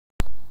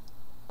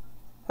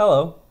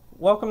Hello,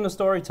 welcome to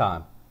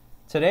Storytime.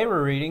 Today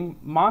we're reading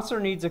Monster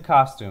Needs a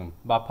Costume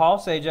by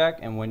Czajak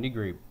and Wendy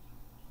Grieb.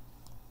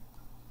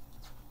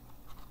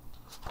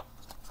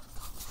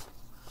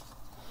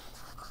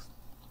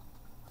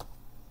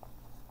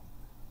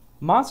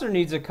 Monster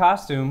needs a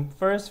costume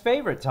for his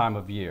favorite time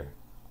of year.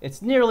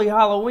 It's nearly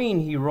Halloween,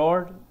 he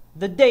roared.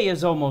 The day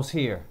is almost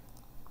here.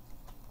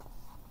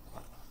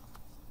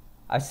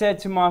 I said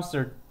to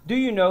Monster, do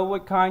you know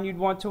what kind you'd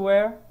want to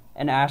wear?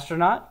 An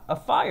astronaut, a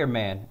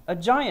fireman, a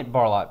giant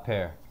barlot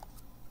pear.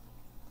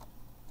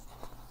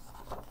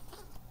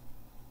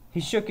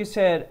 He shook his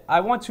head. I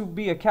want to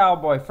be a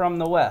cowboy from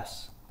the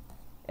west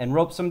and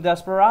rope some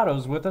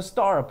desperados with a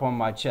star upon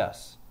my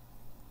chest.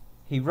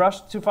 He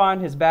rushed to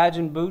find his badge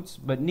and boots,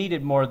 but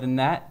needed more than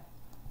that.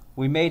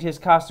 We made his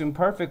costume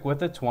perfect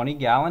with a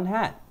 20-gallon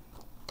hat.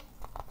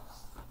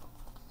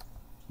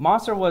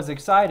 Monster was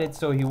excited,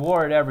 so he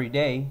wore it every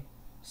day.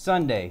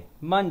 Sunday,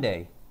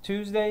 Monday,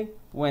 Tuesday,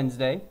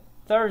 Wednesday,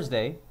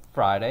 Thursday,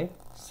 Friday,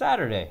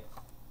 Saturday.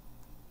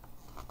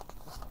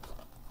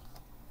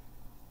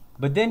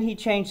 But then he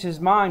changed his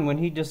mind when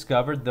he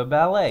discovered the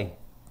ballet.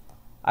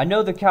 I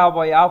know the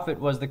cowboy outfit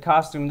was the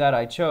costume that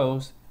I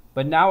chose,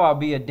 but now I'll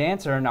be a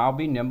dancer and I'll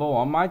be nimble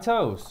on my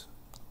toes.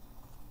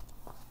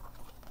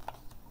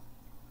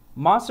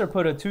 Monster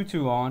put a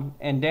tutu on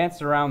and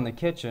danced around the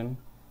kitchen.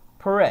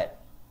 Pirouette,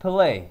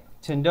 plie,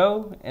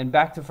 tendo, and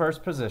back to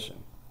first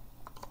position.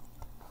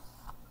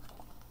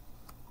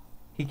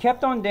 He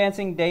kept on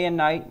dancing day and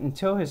night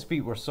until his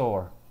feet were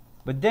sore,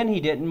 but then he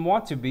didn't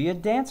want to be a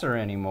dancer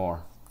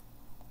anymore.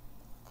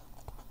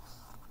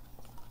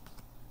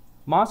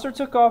 Monster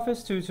took off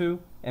his tutu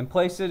and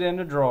placed it in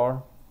a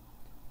drawer.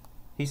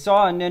 He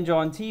saw a ninja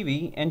on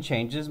TV and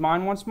changed his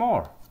mind once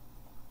more.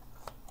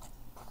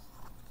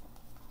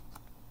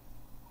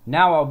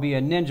 Now I'll be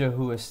a ninja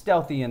who is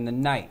stealthy in the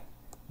night,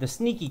 the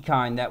sneaky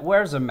kind that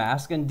wears a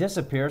mask and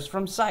disappears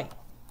from sight.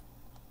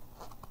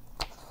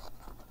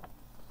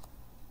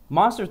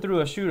 Monster threw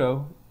a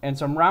shudo and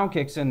some round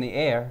kicks in the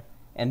air,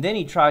 and then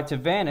he tried to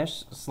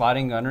vanish,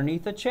 sliding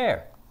underneath a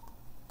chair.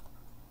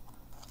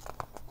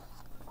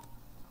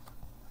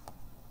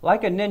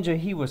 Like a ninja,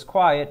 he was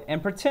quiet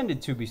and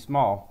pretended to be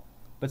small,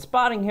 but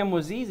spotting him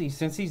was easy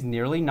since he's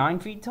nearly 9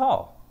 feet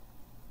tall.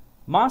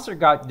 Monster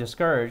got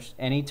discouraged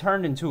and he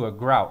turned into a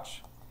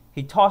grouch.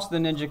 He tossed the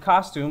ninja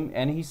costume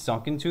and he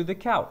sunk into the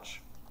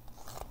couch.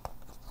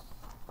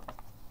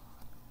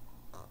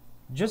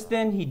 Just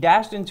then he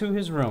dashed into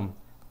his room.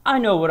 I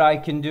know what I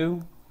can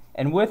do.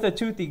 And with a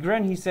toothy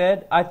grin he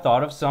said, I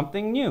thought of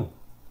something new.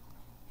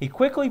 He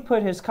quickly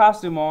put his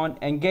costume on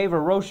and gave a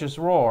raucous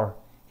roar.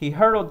 He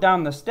hurtled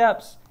down the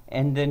steps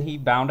and then he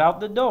bounded out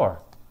the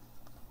door.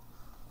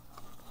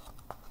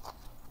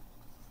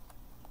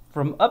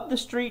 From up the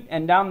street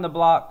and down the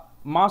block,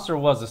 Monster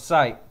was a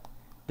sight.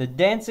 The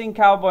dancing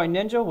cowboy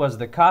ninja was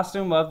the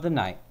costume of the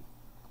night.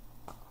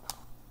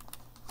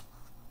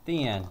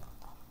 The end.